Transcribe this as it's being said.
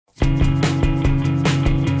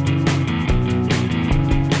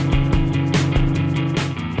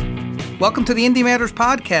Welcome to the Indy Matters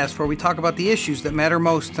podcast, where we talk about the issues that matter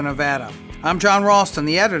most to Nevada. I'm John Ralston,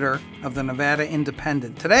 the editor of the Nevada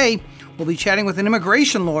Independent. Today, we'll be chatting with an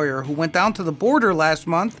immigration lawyer who went down to the border last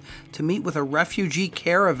month to meet with a refugee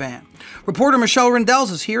caravan. Reporter Michelle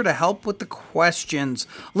Rindels is here to help with the questions.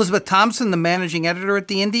 Elizabeth Thompson, the managing editor at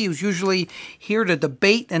the Indy, who's usually here to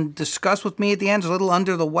debate and discuss with me at the end, is a little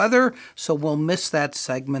under the weather, so we'll miss that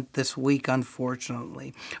segment this week,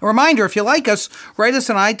 unfortunately. A reminder, if you like us, write us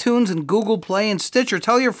on iTunes and Google Play and Stitcher.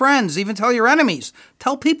 Tell your friends, even tell your enemies.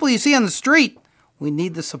 Tell people you see on the street. We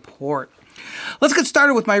need the support. Let's get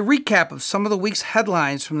started with my recap of some of the week's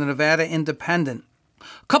headlines from the Nevada Independent.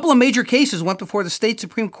 A couple of major cases went before the state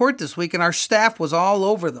Supreme Court this week, and our staff was all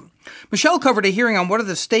over them. Michelle covered a hearing on whether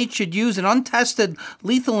the state should use an untested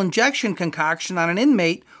lethal injection concoction on an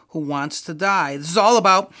inmate who wants to die. This is all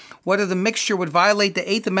about whether the mixture would violate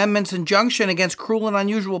the Eighth Amendment's injunction against cruel and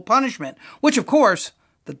unusual punishment, which, of course,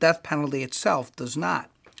 the death penalty itself does not.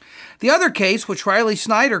 The other case, which Riley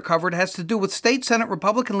Snyder covered, has to do with State Senate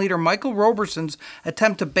Republican leader Michael Roberson's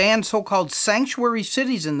attempt to ban so-called sanctuary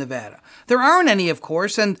cities in Nevada. There aren't any, of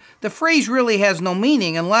course, and the phrase really has no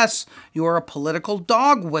meaning unless you're a political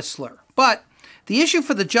dog whistler. But the issue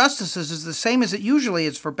for the justices is the same as it usually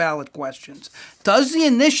is for ballot questions. Does the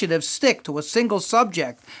initiative stick to a single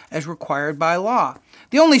subject as required by law?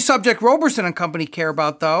 The only subject Roberson and company care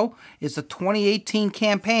about, though, is the 2018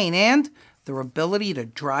 campaign and their ability to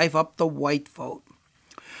drive up the white vote.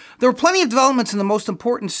 There were plenty of developments in the most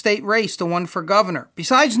important state race, the one for governor.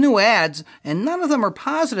 Besides new ads, and none of them are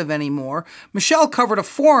positive anymore, Michelle covered a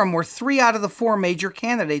forum where 3 out of the 4 major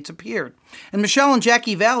candidates appeared. And Michelle and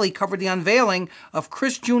Jackie Valley covered the unveiling of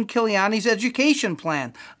Chris Giunchigliani's education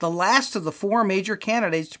plan, the last of the 4 major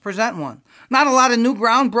candidates to present one. Not a lot of new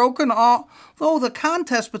ground broken, although the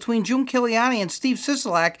contest between Giunchigliani and Steve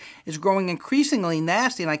Sisolak is growing increasingly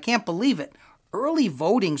nasty, and I can't believe it. Early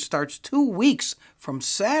voting starts 2 weeks from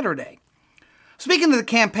Saturday. Speaking of the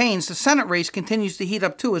campaigns, the Senate race continues to heat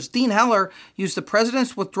up too, as Dean Heller used the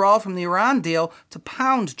president's withdrawal from the Iran deal to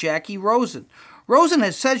pound Jackie Rosen. Rosen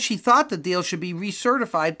has said she thought the deal should be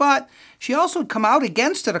recertified, but she also had come out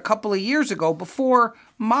against it a couple of years ago before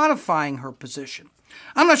modifying her position.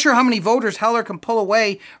 I'm not sure how many voters Heller can pull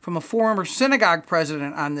away from a former synagogue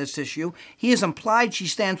president on this issue. He has implied she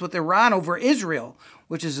stands with Iran over Israel,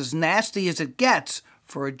 which is as nasty as it gets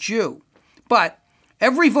for a Jew. But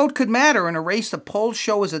every vote could matter in a race the polls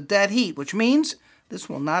show is a dead heat, which means this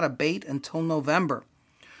will not abate until November.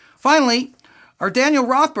 Finally, our Daniel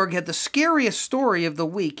Rothberg had the scariest story of the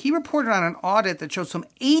week. He reported on an audit that showed some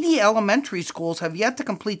 80 elementary schools have yet to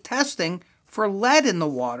complete testing for lead in the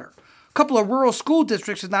water. A couple of rural school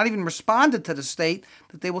districts have not even responded to the state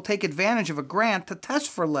that they will take advantage of a grant to test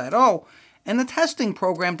for lead. Oh, and the testing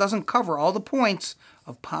program doesn't cover all the points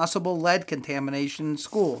of possible lead contamination in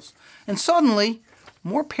schools. And suddenly,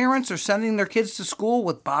 more parents are sending their kids to school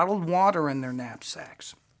with bottled water in their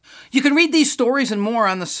knapsacks. You can read these stories and more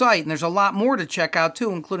on the site, and there's a lot more to check out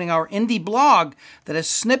too, including our Indy blog that has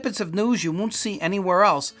snippets of news you won't see anywhere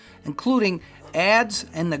else, including ads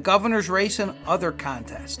and the governor's race and other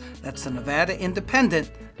contests. That's the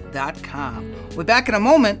NevadaIndependent.com. We'll be back in a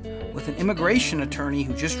moment with an immigration attorney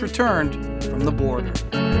who just returned from the border.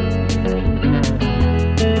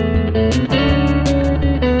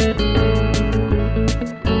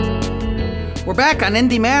 We're back on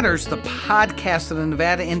Indy Matters, the podcast of the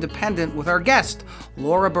Nevada Independent, with our guest,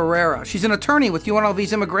 Laura Barrera. She's an attorney with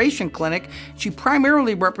UNLV's Immigration Clinic. She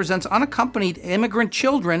primarily represents unaccompanied immigrant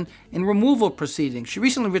children in removal proceedings. She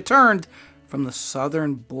recently returned from the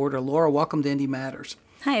southern border. Laura, welcome to Indy Matters.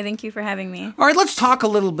 Hi, thank you for having me. All right, let's talk a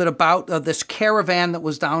little bit about this caravan that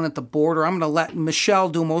was down at the border. I'm going to let Michelle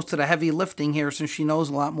do most of the heavy lifting here since she knows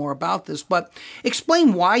a lot more about this. But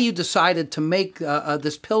explain why you decided to make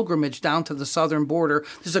this pilgrimage down to the southern border.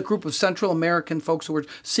 This is a group of Central American folks who were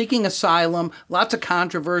seeking asylum, lots of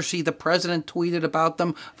controversy. The president tweeted about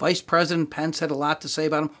them. Vice President Pence had a lot to say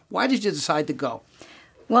about them. Why did you decide to go?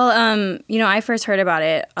 Well, I first heard about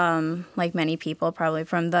it, like many people, probably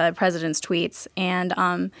from the president's tweets.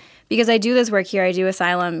 And because I do this work here, I do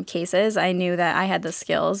asylum cases, I knew that I had the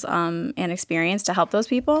skills and experience to help those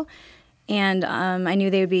people. And I knew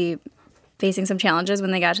they would be facing some challenges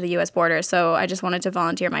when they got to the U.S. border. So I just wanted to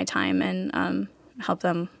volunteer my time and help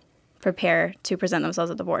them prepare to present themselves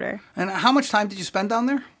at the border. And how much time did you spend down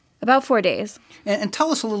there? About 4 days. And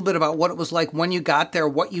tell us a little bit about what it was like when you got there,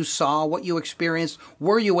 what you saw, what you experienced.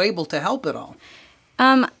 Were you able to help at all?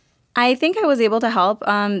 I think I was able to help.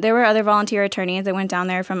 There were other volunteer attorneys that went down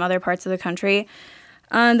there from other parts of the country.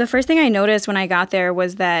 The first thing I noticed when I got there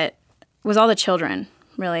was all the children.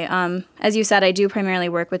 really. As you said, I do primarily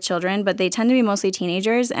work with children, but they tend to be mostly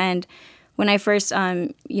teenagers. And when I first,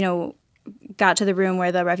 got to the room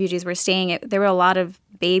where the refugees were staying, there were a lot of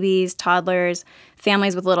babies, toddlers,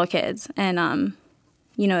 families with little kids. And,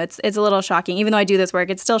 it's a little shocking. Even though I do this work,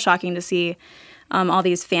 it's still shocking to see all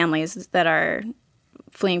these families that are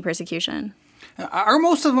fleeing persecution. Are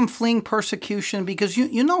most of them fleeing persecution? Because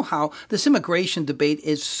you know how this immigration debate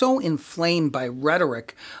is so inflamed by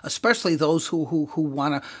rhetoric, especially those who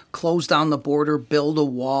want to close down the border, build a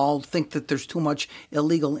wall, think that there's too much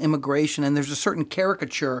illegal immigration, and there's a certain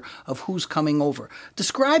caricature of who's coming over.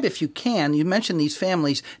 Describe, if you can, you mentioned these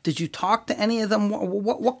families. Did you talk to any of them?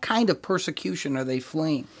 What kind of persecution are they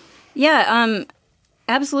fleeing? Yeah,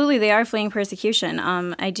 absolutely, they are fleeing persecution.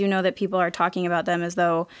 I do know that people are talking about them as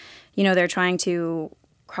though they're trying to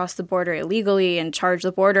cross the border illegally and charge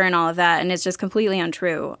the border and all of that, and it's just completely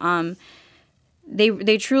untrue.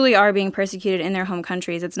 They truly are being persecuted in their home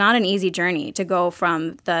countries. It's not an easy journey to go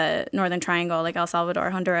from the Northern Triangle, like El Salvador,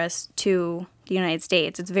 Honduras, to the United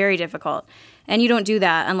States. It's very difficult, and you don't do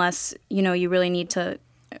that unless you really need to.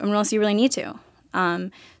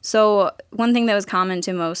 So one thing that was common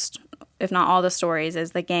to most, if not all, the stories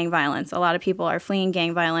is the gang violence. A lot of people are fleeing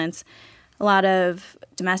gang violence. A lot of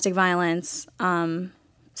domestic violence.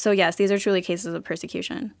 So yes, these are truly cases of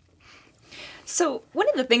persecution. So one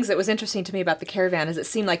of the things that was interesting to me about the caravan is it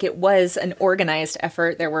seemed like it was an organized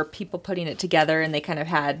effort. There were people putting it together, and they kind of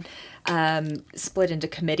had split into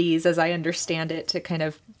committees, as I understand it, to kind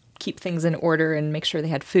of keep things in order and make sure they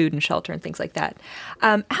had food and shelter and things like that.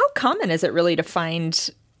 How common is it really to find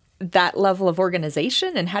that level of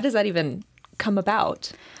organization, and how does that even come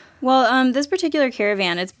about? Well, this particular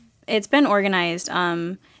caravan, it's been organized.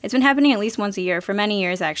 It's been happening at least once a year for many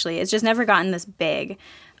years, actually. It's just never gotten this big.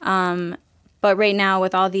 But right now,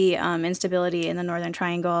 with all the instability in the Northern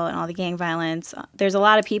Triangle and all the gang violence, there's a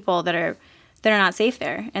lot of people that are not safe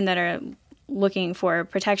there and that are looking for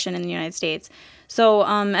protection in the United States. So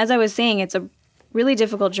as I was saying, it's a really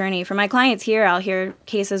difficult journey. For my clients here, I'll hear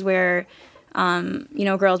cases where,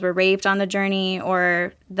 girls were raped on the journey,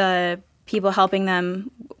 or the people helping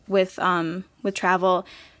them with travel,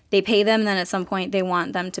 they pay them, and then at some point they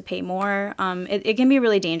want them to pay more. It can be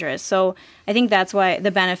really dangerous. So I think that's why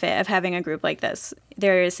the benefit of having a group like this,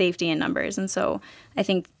 there is safety in numbers. And so I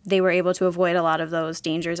think they were able to avoid a lot of those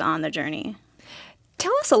dangers on the journey.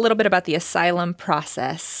 Tell us a little bit about the asylum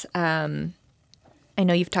process. I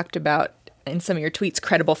know you've talked about in some of your tweets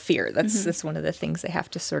credible fear. That's one of the things they have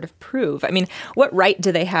to sort of prove. I mean, what right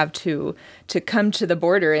do they have to come to the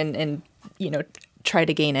border and try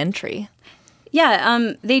to gain entry?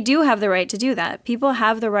 Yeah, they do have the right to do that. People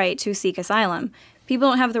have the right to seek asylum. People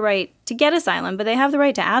don't have the right to get asylum, but they have the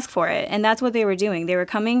right to ask for it. And that's what they were doing. They were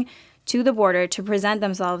coming to the border to present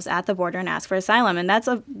themselves at the border and ask for asylum. And that's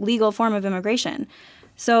a legal form of immigration.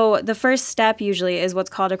 So the first step usually is what's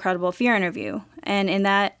called a credible fear interview. And in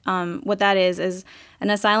that, what that is an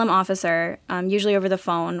asylum officer, usually over the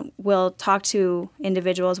phone, will talk to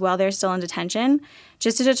individuals while they're still in detention,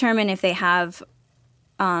 just to determine if they have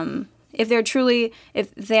if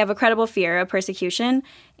they have a credible fear of persecution,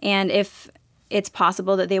 and if it's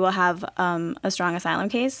possible that they will have a strong asylum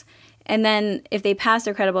case. And then if they pass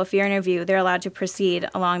their credible fear interview, they're allowed to proceed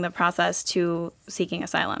along the process to seeking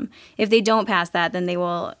asylum. If they don't pass that, then they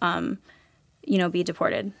will, be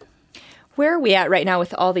deported. Where are we at right now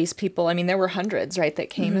with all these people? I mean, there were hundreds, right, that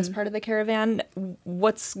came as part of the caravan.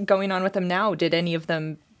 What's going on with them now? Did any of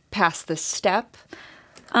them pass this step?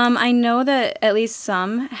 I know that at least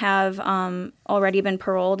some have already been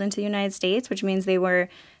paroled into the United States, which means they were,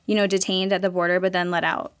 detained at the border but then let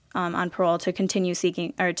out on parole to continue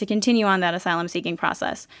on that asylum seeking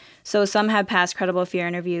process. So some have passed credible fear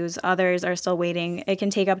interviews. Others are still waiting. It can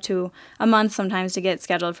take up to a month sometimes to get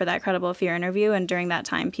scheduled for that credible fear interview, and during that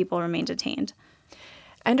time, people remain detained.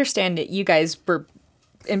 I understand that you guys were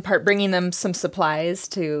in part bringing them some supplies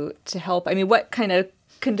to help. I mean, what kind of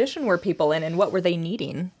condition were people in, and what were they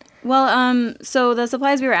needing? Well, so the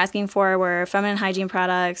supplies we were asking for were feminine hygiene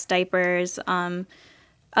products, diapers,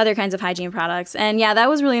 other kinds of hygiene products. And yeah, that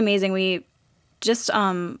was really amazing. We just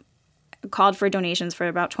called for donations for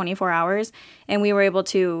about 24 hours, and we were able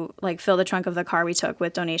to fill the trunk of the car we took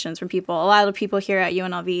with donations from people, a lot of people here at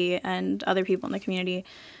UNLV and other people in the community.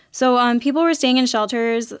 So people were staying in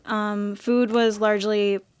shelters. Food was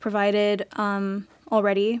largely provided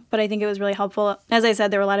already, but I think it was really helpful. As I said,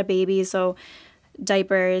 there were a lot of babies, so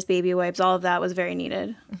diapers, baby wipes, all of that was very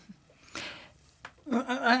needed.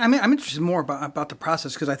 I'm interested more about the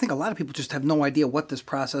process because I think a lot of people just have no idea what this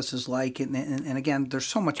process is like. And again, there's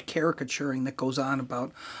so much caricaturing that goes on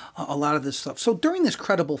about a lot of this stuff. So during this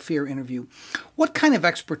credible fear interview, what kind of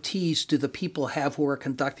expertise do the people have who are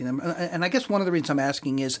conducting them? And I guess one of the reasons I'm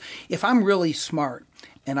asking is if I'm really smart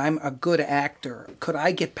and I'm a good actor, could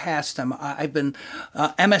I get past them? I've been,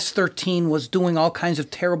 MS-13 was doing all kinds of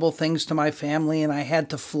terrible things to my family and I had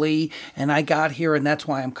to flee and I got here and that's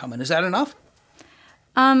why I'm coming. Is that enough?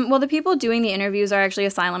 Well, the people doing the interviews are actually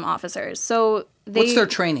asylum officers. So what's their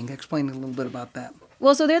training? Explain a little bit about that.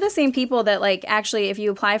 Well, so they're the same people that, like, actually, if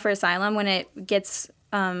you apply for asylum, when it gets,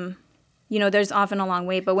 there's often a long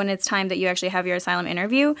wait, but when it's time that you actually have your asylum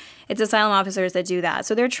interview, it's asylum officers that do that.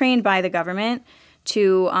 So they're trained by the government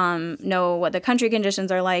to know what the country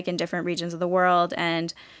conditions are like in different regions of the world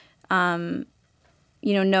and, they're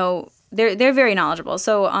very knowledgeable.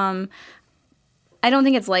 So I don't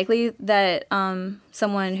think it's likely that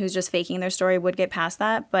someone who's just faking their story would get past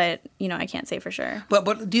that, but I can't say for sure.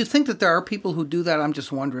 But do you think that there are people who do that? I'm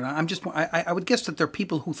just wondering. I would guess that there are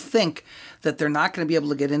people who think that they're not going to be able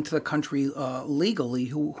to get into the country legally,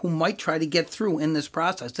 who might try to get through in this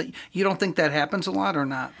process. You don't think that happens a lot or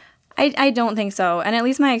not? I don't think so. And at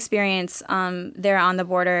least my experience there on the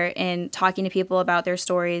border in talking to people about their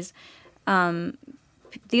stories,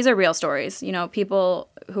 these are real stories. People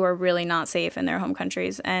who are really not safe in their home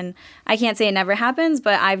countries. And I can't say it never happens,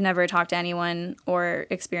 but I've never talked to anyone or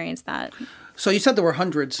experienced that. So you said there were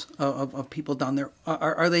hundreds of people down there.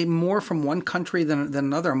 Are they more from one country than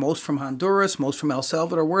another? Most from Honduras, most from El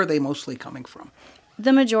Salvador? Where are they mostly coming from?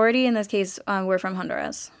 The majority in this case were from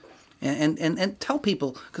Honduras. And tell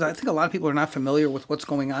people, because I think a lot of people are not familiar with what's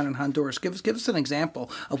going on in Honduras. Give us an example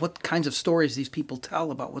of what kinds of stories these people tell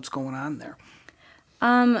about what's going on there.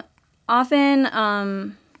 Often,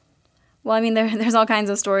 there's all kinds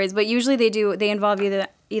of stories, but usually they involve either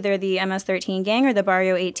the MS-13 gang or the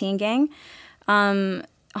Barrio 18 gang.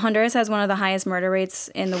 Honduras has one of the highest murder rates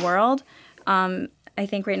in the world. I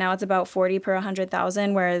think right now it's about 40 per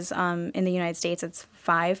 100,000, whereas in the United States it's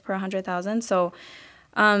 5 per 100,000. So,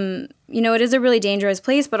 it is a really dangerous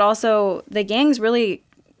place, but also the gangs really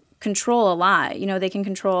control a lot. They can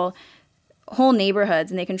control whole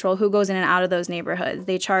neighborhoods, and they control who goes in and out of those neighborhoods.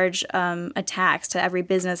 They charge a tax to every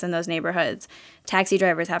business in those neighborhoods. Taxi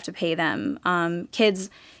drivers have to pay them. Kids,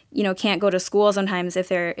 can't go to school sometimes if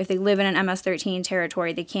they live in an MS-13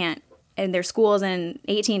 territory. They can't, and their school's in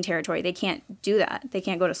 18 territory. They can't do that. They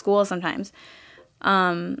can't go to school sometimes.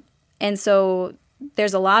 And so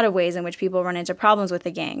there's a lot of ways in which people run into problems with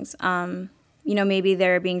the gangs. Maybe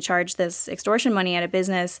they're being charged this extortion money at a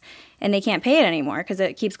business and they can't pay it anymore because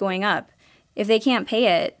it keeps going up. If they can't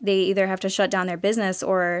pay it, they either have to shut down their business,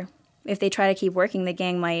 or if they try to keep working, the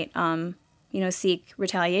gang might, seek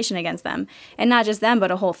retaliation against them. And not just them,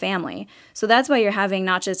 but a whole family. So that's why you're having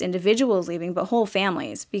not just individuals leaving, but whole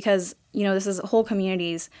families, because, this is whole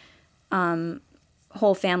communities,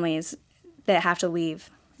 whole families that have to leave.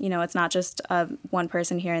 It's not just one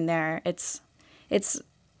person here and there. It's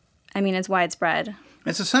widespread.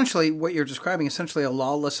 It's essentially what you're describing, essentially a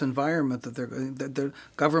lawless environment that the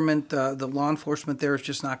government, the law enforcement there is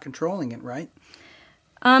just not controlling it, right?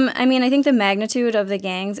 I think the magnitude of the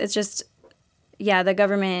gangs, it's just, the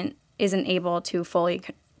government isn't able to fully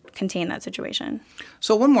contain that situation.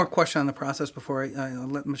 So one more question on the process before I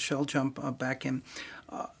let Michelle jump back in.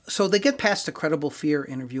 So they get past the credible fear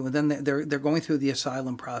interview, and then they're going through the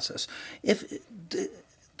asylum process.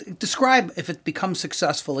 Describe, if it becomes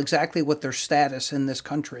successful, exactly what their status in this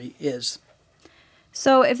country is.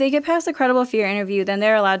 So if they get past the credible fear interview, then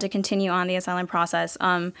they're allowed to continue on the asylum process.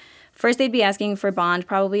 First, they'd be asking for bond,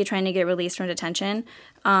 probably trying to get released from detention,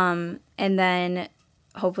 and then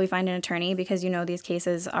hopefully find an attorney because, these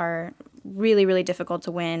cases are really, really difficult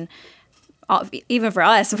to win, even for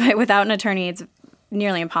us. But without an attorney, it's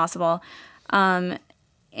nearly impossible. And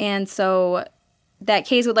so that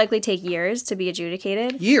case would likely take years to be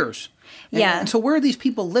adjudicated. Years? Yeah. And so where are these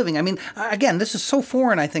people living? Again, this is so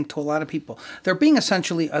foreign, I think, to a lot of people. They're being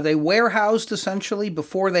are they warehoused essentially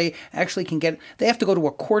before they actually can they have to go to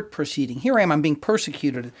a court proceeding. Here I am, I'm being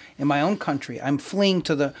persecuted in my own country. I'm fleeing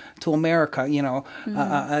to America,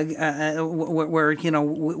 where,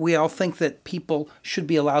 we all think that people should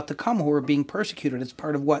be allowed to come who are being persecuted. It's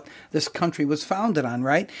part of what this country was founded on,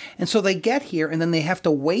 right? And so they get here and then they have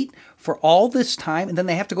to wait for all this time, and then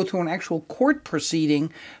they have to go to an actual court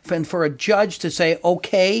proceeding for a judge to say,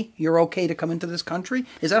 okay, you're okay to come into this country?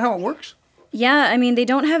 Is that how it works? Yeah, they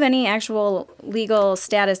don't have any actual legal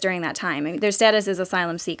status during that time. Their status is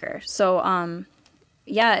asylum seeker. So,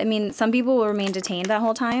 some people will remain detained that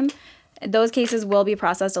whole time. those cases will be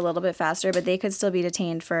processed a little bit faster, but they could still be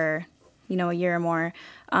detained for, a year or more.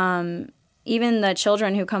 Even the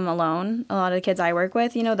children who come alone, a lot of the kids I work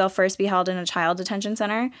with, they'll first be held in a child detention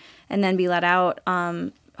center and then be let out,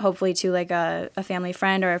 hopefully to like a family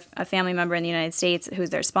friend or a family member in the United States who's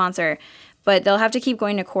their sponsor. But they'll have to keep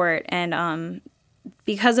going to court. And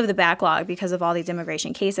because of the backlog, because of all these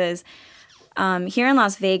immigration cases, here in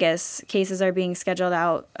Las Vegas, cases are being scheduled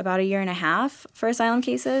out about a year and a half for asylum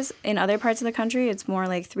cases. In other parts of the country, it's more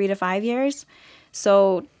like 3 to 5 years.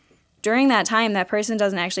 So during that time, that person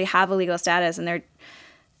doesn't actually have a legal status, and they're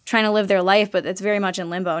trying to live their life, but it's very much in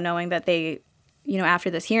limbo, knowing that they, after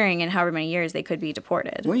this hearing in however many years, they could be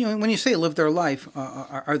deported. When you say live their life,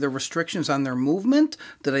 are there restrictions on their movement?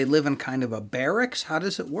 Do they live in kind of a barracks? How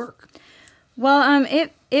does it work? Well,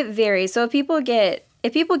 it varies. So if people get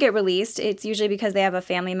released, it's usually because they have a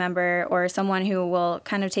family member or someone who will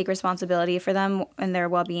kind of take responsibility for them and their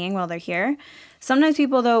well-being while they're here. Sometimes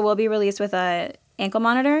people, though, will be released with a ankle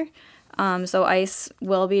monitor. So ICE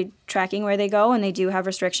will be tracking where they go, and they do have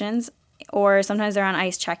restrictions. Or sometimes they're on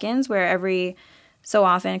ICE check-ins where every so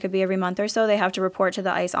often, it could be every month or so, they have to report to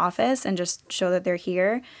the ICE office and just show that they're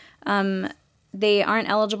here. They aren't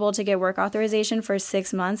eligible to get work authorization for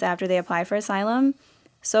 6 months after they apply for asylum.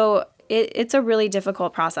 So it's a really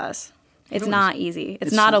difficult process. It's not easy.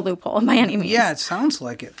 It's not a loophole by any means. Yeah, it sounds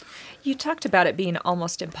like it. You talked about it being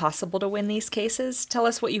almost impossible to win these cases. Tell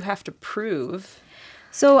us what you have to prove.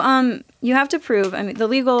 So you have to prove, the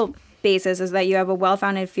legal basis is that you have a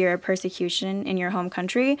well-founded fear of persecution in your home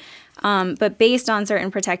country, but based on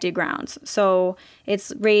certain protected grounds. So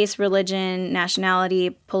it's race, religion, nationality,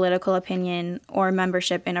 political opinion, or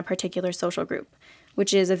membership in a particular social group,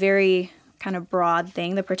 which is a very kind of broad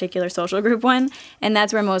thing, the particular social group one, and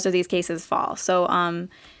that's where most of these cases fall. So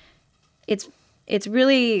it's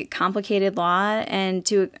really complicated law,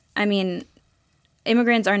 and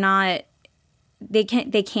immigrants are not. They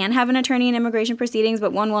can have an attorney in immigration proceedings,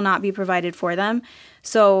 but one will not be provided for them.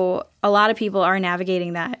 So a lot of people are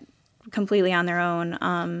navigating that completely on their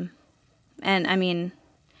own.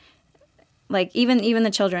 Like even the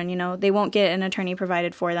children, they won't get an attorney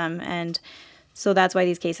provided for them. And so that's why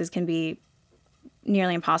these cases can be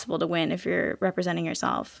nearly impossible to win if you're representing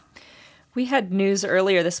yourself. We had news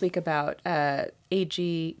earlier this week about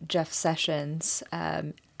AG Jeff Sessions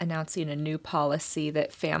announcing a new policy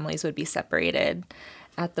that families would be separated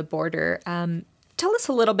at the border. Tell us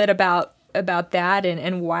a little bit about that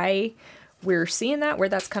and why we're seeing that, where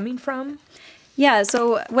that's coming from. Yeah,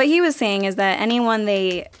 so what he was saying is that anyone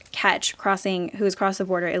they catch who's crossed the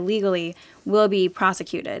border illegally will be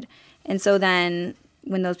prosecuted. And so then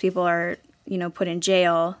when those people are, put in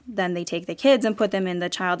jail, then they take the kids and put them in the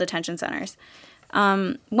child detention centers.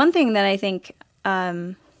 One thing that I think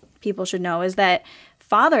people should know is that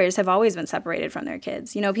fathers have always been separated from their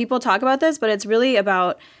kids. People talk about this, but it's really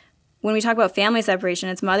about, when we talk about family separation,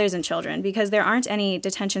 it's mothers and children, because there aren't any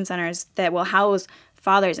detention centers that will house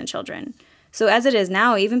fathers and children. So as it is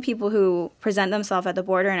now, even people who present themselves at the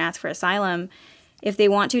border and ask for asylum, if they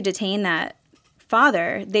want to detain that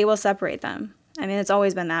father, they will separate them. It's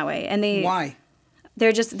always been that way. And Why? There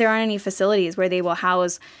aren't any facilities where they will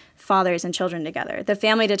house fathers and children together. The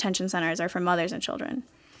family detention centers are for mothers and children.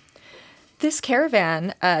 This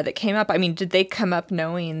caravan that came up, did they come up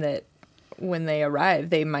knowing that when they arrived,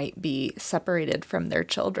 they might be separated from their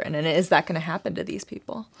children? And is that going to happen to these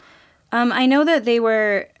people? I know that they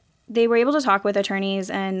were able to talk with attorneys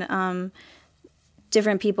and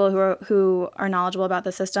different people who are knowledgeable about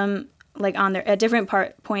the system, like at different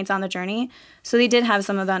points on the journey. So they did have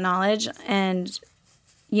some of that knowledge, and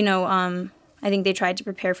I think they tried to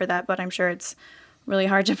prepare for that, but I'm sure it's really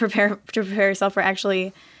hard to prepare yourself for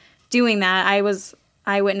actually doing that.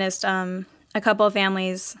 I witnessed a couple of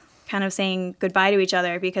families kind of saying goodbye to each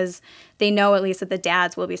other because they know at least that the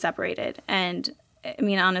dads will be separated. And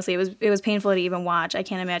honestly, it was painful to even watch. I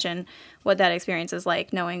can't imagine what that experience is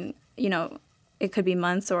like, knowing, it could be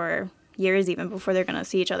months or years even before they're going to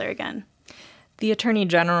see each other again. The Attorney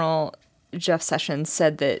General, Jeff Sessions,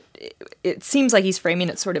 said that it seems like he's framing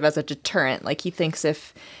it sort of as a deterrent. Like he thinks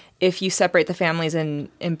if you separate the families and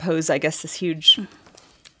impose, I guess, this huge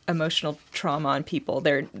emotional trauma on people,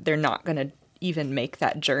 they're not going to even make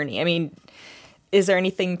that journey. Is there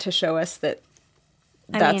anything to show us that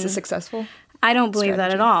that's a successful I don't believe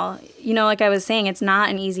strategy? that at all. Like I was saying, it's not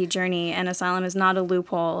an easy journey, and asylum is not a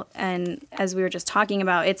loophole. And as we were just talking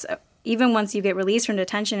about, it's even once you get released from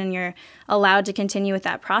detention and you're allowed to continue with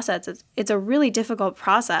that process, it's a really difficult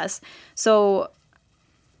process. So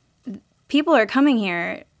people are coming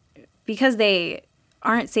here because they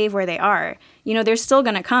aren't safe where they are. They're still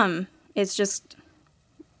going to come. It's just,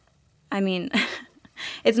 I mean,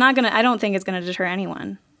 I don't think it's going to deter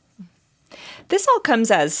anyone. This all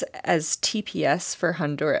comes as TPS for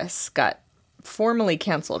Honduras got formally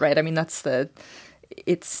canceled, right? I mean,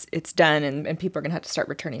 it's done, and people are going to have to start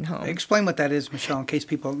returning home. Explain what that is, Michelle, in case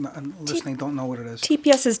people listening don't know what it is.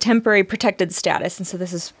 TPS is temporary protected status, and so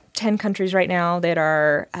this is 10 countries right now that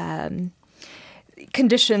are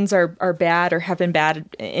conditions are bad or have been bad.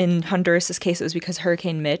 In Honduras' case, it was because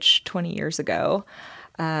Hurricane Mitch 20 years ago.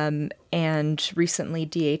 And recently,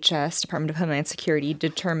 DHS, Department of Homeland Security,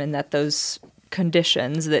 determined that those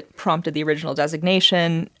conditions that prompted the original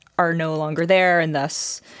designation are no longer there, and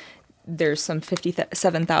thus there's some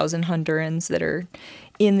 57,000 Hondurans that are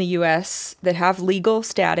in the U.S. that have legal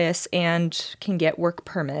status and can get work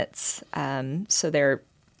permits. So they're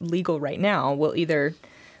legal right now, will either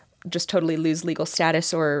just totally lose legal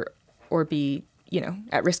status or be,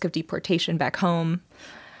 at risk of deportation back home.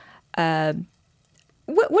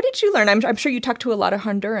 What did you learn? I'm sure you talked to a lot of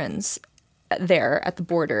Hondurans there at the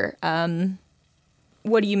border.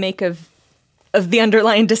 What do you make of the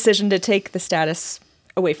underlying decision to take the status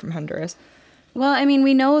away from Honduras? Well, I mean,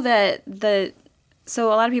 we know that so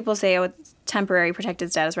a lot of people say, it's temporary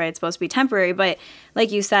protected status, right? It's supposed to be temporary, but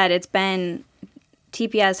like you said,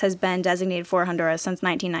 TPS has been designated for Honduras since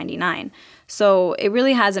 1999. So it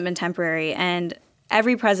really hasn't been temporary, and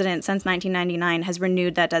every president since 1999 has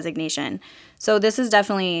renewed that designation. So this is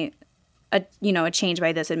definitely a change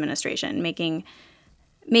by this administration, making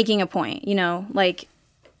a point, like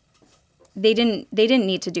they didn't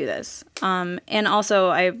need to do this. And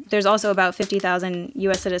also there's also about 50,000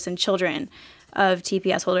 U.S. citizen children of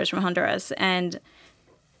TPS holders from Honduras. And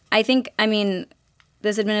I think,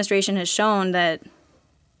 this administration has shown that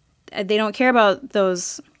they don't care about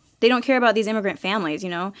those. They don't care about these immigrant families,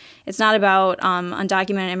 It's not about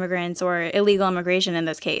undocumented immigrants or illegal immigration in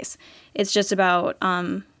this case. It's just about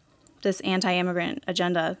this anti-immigrant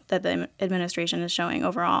agenda that the administration is showing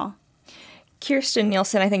overall. Kirstjen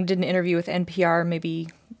Nielsen, I think, did an interview with NPR maybe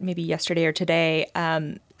yesterday or today,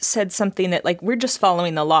 said something that, like, we're just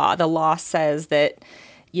following the law. The law says that,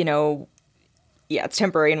 it's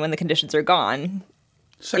temporary, and when the conditions are gone,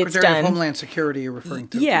 Secretary of Homeland Security you're referring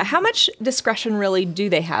to. Yeah. How much discretion really do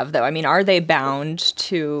they have, though? I mean, are they bound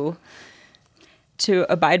to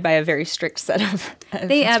abide by a very strict set of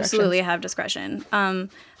They absolutely have discretion.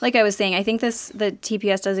 Like I was saying, I think the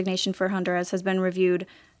TPS designation for Honduras has been reviewed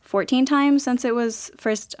 14 times since it was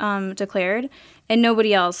first declared, and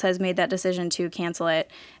nobody else has made that decision to cancel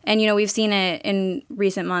it. And, we've seen it in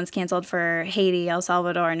recent months canceled for Haiti, El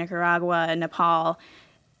Salvador, Nicaragua, Nepal.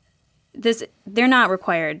 They're not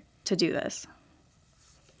required to do this.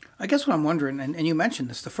 I guess what I'm wondering, and you mentioned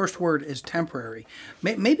this, the first word is temporary.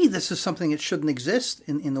 Maybe this is something that shouldn't exist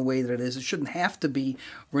in the way that it is. It shouldn't have to be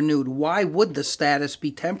renewed. Why would the status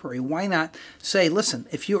be temporary? Why not say, listen,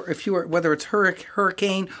 if you're whether it's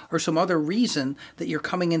hurricane or some other reason that you're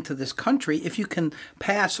coming into this country, if you can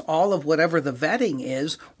pass all of whatever the vetting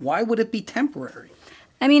is, why would it be temporary?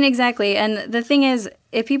 Exactly. And the thing is,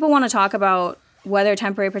 if people want to talk about whether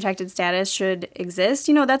temporary protected status should exist,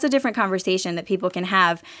 that's a different conversation that people can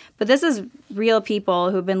have. But this is real people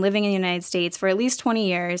who've been living in the United States for at least 20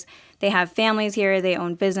 years. They have families here. They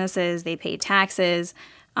own businesses. They pay taxes.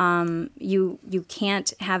 You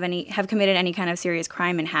can't have committed any kind of serious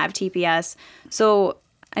crime and have TPS. So,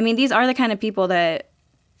 these are the kind of people that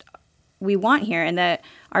we want here and that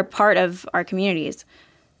are part of our communities.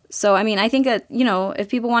 So, I think that, if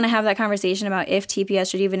people want to have that conversation about if TPS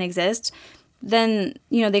should even exist, then,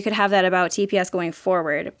 they could have that about TPS going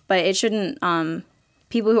forward. But it shouldn't,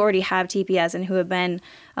 people who already have TPS and who have been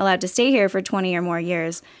allowed to stay here for 20 or more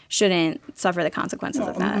years shouldn't suffer the consequences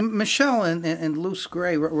of that. Michelle and Luce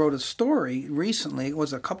Gray wrote a story recently. It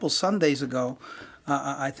was a couple Sundays ago,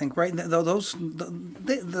 I think, right?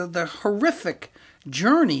 The horrific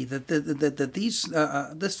journey that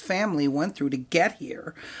this family went through to get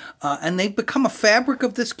here, and they've become a fabric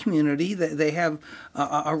of this community. They have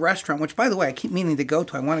a restaurant, which, by the way, I keep meaning to go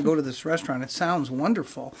to. I want to go to this restaurant. It sounds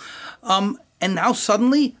wonderful. And now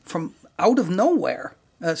suddenly, from out of nowhere,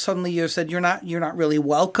 suddenly you said you're not really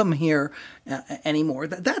welcome here anymore.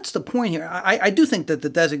 That's the point here. I do think that the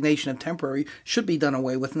designation of temporary should be done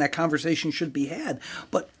away with, and that conversation should be had.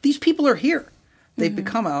 But these people are here. They've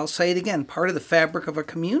become, I'll say it again, part of the fabric of a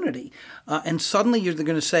community. And suddenly you're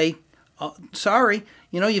going to say, sorry,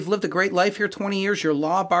 you've lived a great life here, 20 years, you're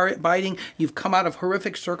law-abiding, you've come out of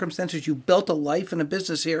horrific circumstances, you've built a life and a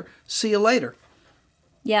business here, see you later.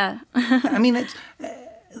 Yeah.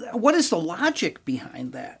 What is the logic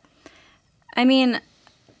behind that?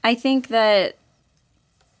 I think that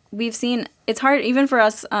we've seen it's hard, even for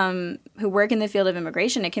us who work in the field of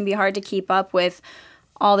immigration, it can be hard to keep up with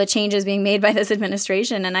all the changes being made by this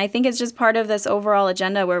administration. And I think it's just part of this overall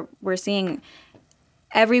agenda where we're seeing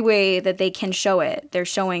every way that they can show it. They're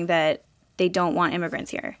showing that they don't want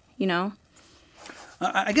immigrants here, you know?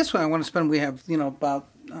 I guess what I want to spend, we have, about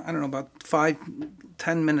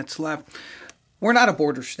 5-10 minutes left. We're not a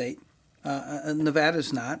border state.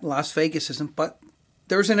 Nevada's not. Las Vegas isn't. But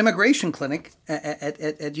there's an immigration clinic at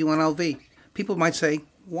UNLV. People might say,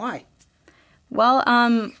 why?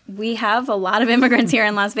 Well, we have a lot of immigrants here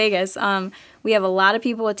in Las Vegas. We have a lot of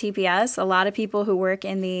people with TPS. A lot of people who work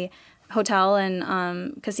in the hotel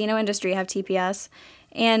and casino industry have TPS.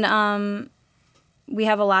 And we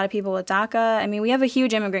have a lot of people with DACA. I mean, we have a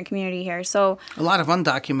huge immigrant community here. So a lot of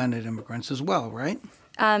undocumented immigrants as well, right?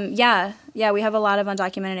 Yeah, we have a lot of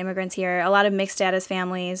undocumented immigrants here, a lot of mixed status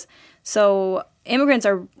families. So immigrants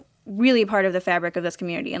are really part of the fabric of this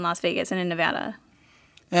community in Las Vegas and in Nevada.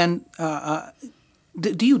 And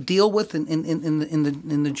do you deal with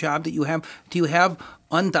in the job that you have? Do you have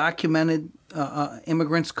undocumented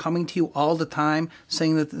immigrants coming to you all the time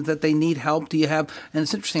saying that they need help? Do you have? And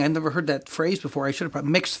it's interesting. I've never heard that phrase before. I should have.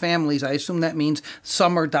 Mixed families. I assume that means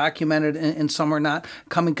some are documented and some are not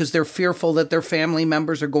coming because they're fearful that their family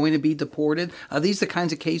members are going to be deported. Are these the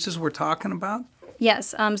kinds of cases we're talking about?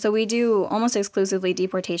 Yes. So we do almost exclusively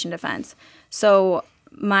deportation defense. So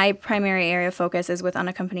my primary area of focus is with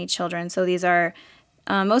unaccompanied children. So these are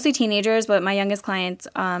mostly teenagers, but my youngest clients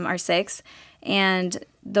are 6. And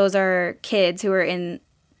those are kids who are in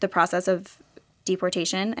the process of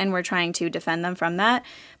deportation, and we're trying to defend them from that.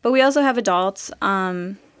 But we also have adults.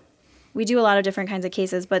 We do a lot of different kinds of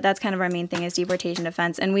cases, but that's kind of our main thing is deportation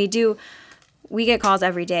defense. And we get calls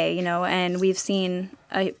every day, and we've seen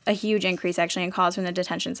a huge increase actually in calls from the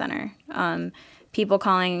detention center. People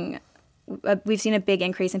calling. We've seen a big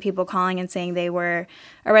increase in people calling and saying they were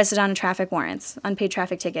arrested on traffic warrants, unpaid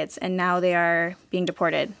traffic tickets, and now they are being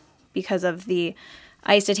deported because of the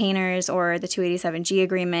ICE detainers or the 287G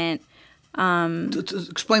agreement.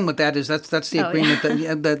 Explain what that is. That's the agreement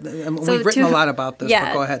that So we've written a lot about this,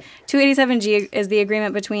 but go ahead. 287G is the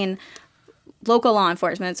agreement between local law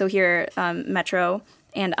enforcement, so here Metro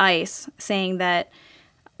and ICE, saying that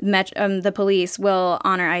the police will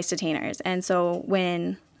honor ICE detainers. And so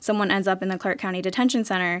when someone ends up in the Clark County Detention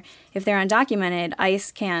Center, if they're undocumented,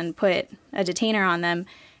 ICE can put a detainer on them,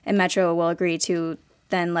 and Metro will agree to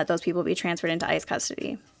then let those people be transferred into ICE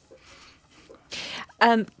custody.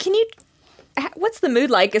 What's the mood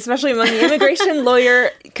like, especially among the immigration lawyer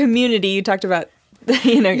community? You talked about,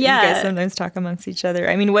 you guys sometimes talk amongst each other.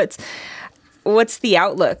 I mean, what's the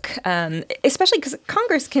outlook? Especially because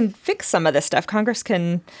Congress can fix some of this stuff. Congress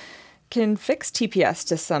can fix TPS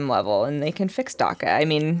to some level, and they can fix DACA. I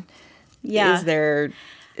mean, is there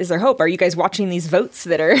hope? Are you guys watching these votes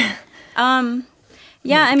that are?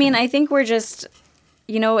 Yeah, I mean, I think we're just,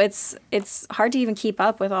 it's hard to even keep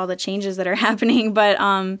up with all the changes that are happening, but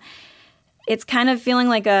it's kind of feeling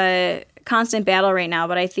like a constant battle right now.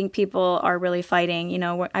 But I think people are really fighting.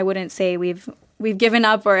 I wouldn't say we've given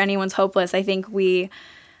up or anyone's hopeless. I think we're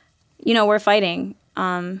fighting.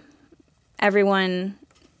 Everyone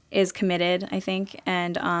is committed, I think,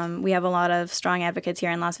 and we have a lot of strong advocates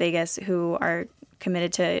here in Las Vegas who are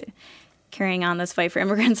committed to carrying on this fight for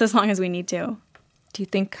immigrants as long as we need to. Do you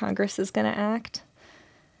think Congress is going to act?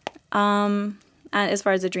 As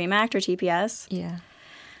far as the DREAM Act or TPS? Yeah.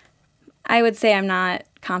 I would say I'm not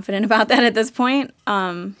confident about that at this point,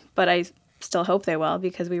 but I still hope they will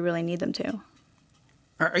because we really need them to.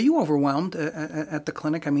 Are you overwhelmed at the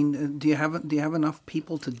clinic? I mean, do you have enough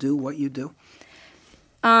people to do what you do?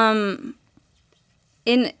 In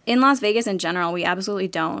Las Vegas in general, we absolutely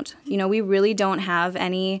don't. We really don't have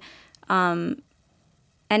any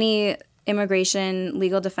immigration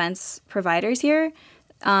legal defense providers here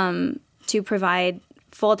to provide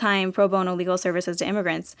full-time pro bono legal services to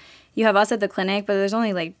immigrants. You have us at the clinic, but there's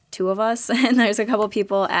only like 2 of us, and there's a couple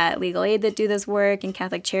people at Legal Aid that do this work and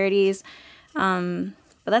Catholic Charities.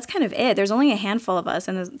 But that's kind of it. There's only a handful of us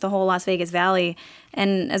in the whole Las Vegas Valley.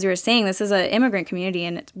 And as you were saying, this is an immigrant community,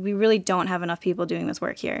 and we really don't have enough people doing this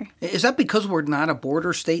work here. Is that because we're not a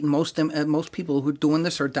border state, and most people who are doing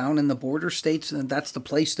this are down in the border states, and that's the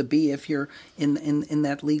place to be if you're in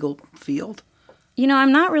that legal field?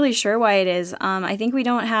 I'm not really sure why it is. I think we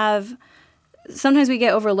don't have... Sometimes we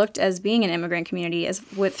get overlooked as being an immigrant community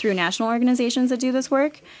through national organizations that do this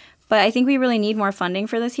work. But I think we really need more funding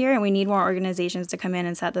for this here, and we need more organizations to come in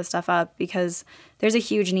and set this stuff up because there's a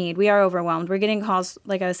huge need. We are overwhelmed. We're getting calls,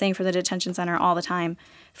 like I was saying, for the detention center all the time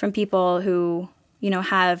from people who,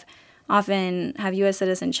 have often have U.S.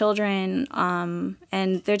 citizen children,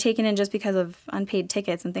 and they're taken in just because of unpaid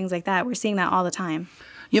tickets and things like that. We're seeing that all the time.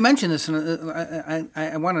 You mentioned this, and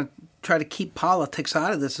I want to try to keep politics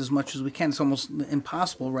out of this as much as we can. It's almost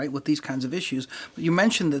impossible, right, with these kinds of issues. But you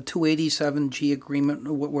mentioned the 287G agreement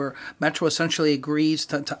where Metro essentially agrees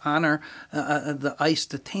to honor the ICE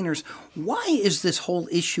detainers. Why is this whole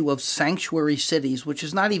issue of sanctuary cities, which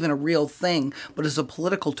is not even a real thing, but is a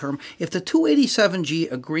political term, if the 287G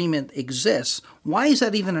agreement exists, why is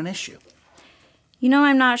that even an issue?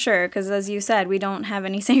 I'm not sure because, as you said, we don't have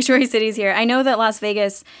any sanctuary cities here. I know that Las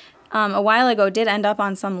Vegas, a while ago, did end up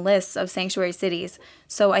on some lists of sanctuary cities.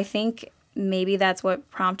 So I think maybe that's what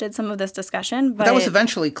prompted some of this discussion. But that was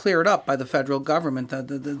eventually cleared up by the federal government.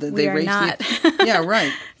 We are not. Yeah,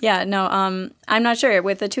 right. Yeah, no, I'm not sure.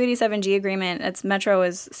 With the 287G agreement, Metro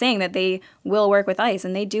is saying that they will work with ICE,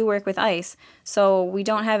 and they do work with ICE. So we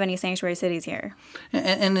don't have any sanctuary cities here.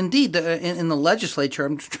 And indeed, in the legislature,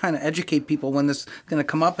 I'm just trying to educate people when this is going to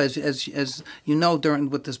come up, as you know,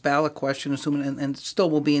 with this ballot question, assuming, and still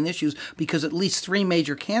will be in issues, because at least 3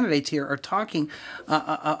 major candidates here are talking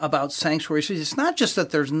about sanctuary cities. It's not just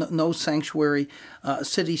that there's no sanctuary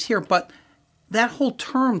cities here, but that whole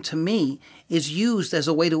term, to me, is used as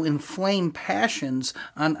a way to inflame passions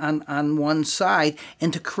on one side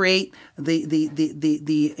and to create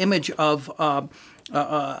the image of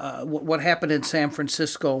what happened in San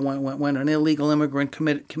Francisco when an illegal immigrant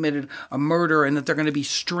committed a murder, and that they're going to be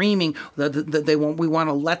streaming that we want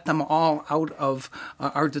to let them all out of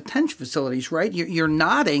our detention facilities. Right? You're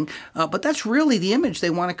nodding, but that's really the image they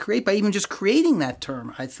want to create by even just creating that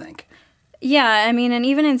term, I think. Yeah, I mean, and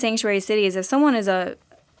even in sanctuary cities, if someone is a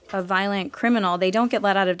violent criminal, they don't get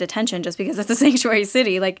let out of detention just because it's a sanctuary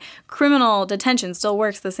city. Like, criminal detention still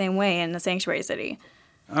works the same way in a sanctuary city.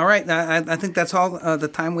 All right. I think that's all the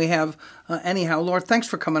time we have. Anyhow, Laura, thanks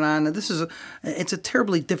for coming on. It's a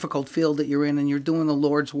terribly difficult field that you're in, and you're doing the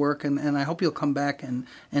Lord's work, and I hope you'll come back and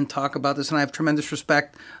talk about this. And I have tremendous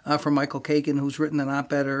respect for Michael Kagan, who's written an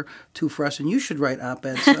op-ed or two for us, and you should write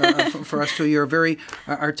op-eds for us too. You're a very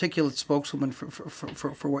articulate spokeswoman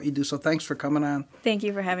for what you do, so thanks for coming on. Thank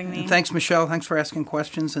you for having me. And thanks, Michelle. Thanks for asking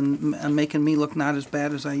questions and making me look not as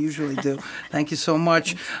bad as I usually do. Thank you so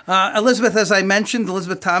much. Elizabeth, as I mentioned,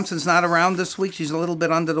 Elizabeth Thompson's not around this week. She's a little bit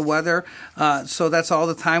under the weather. So that's all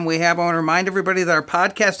the time we have. I want to remind everybody that our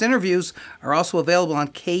podcast interviews are also available on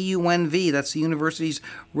KUNV. That's the university's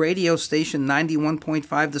radio station,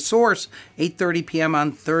 91.5 The Source, 8:30 p.m.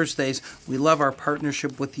 on Thursdays. We love our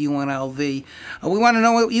partnership with UNLV. We want to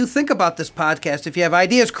know what you think about this podcast. If you have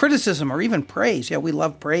ideas, criticism, or even praise, yeah, we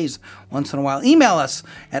love praise once in a while, email us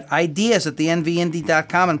at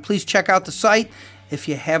ideas@thenvindy.com, and please check out the site. If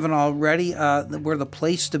you haven't already, we're the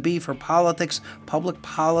place to be for politics, public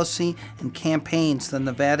policy, and campaigns, the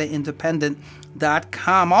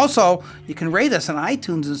NevadaIndependent.com. Also, you can rate us on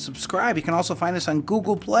iTunes and subscribe. You can also find us on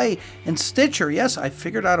Google Play and Stitcher. Yes, I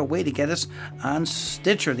figured out a way to get us on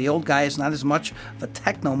Stitcher. The old guy is not as much of a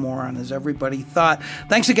techno-moron as everybody thought.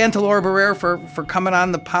 Thanks again to Laura Barrera for coming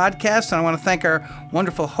on the podcast. And I want to thank our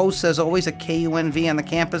wonderful hosts, as always, at KUNV on the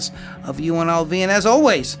campus of UNLV. And as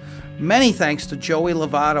always, many thanks to Joey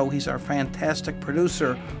Lovato. He's our fantastic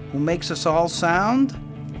producer who makes us all sound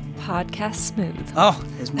podcast smooth. Oh,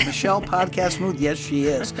 is Michelle podcast smooth? Yes, she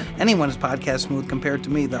is. Anyone is podcast smooth compared to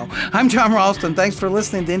me, though. I'm John Ralston. Thanks for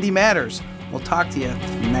listening to Indy Matters. We'll talk to you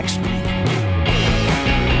next week.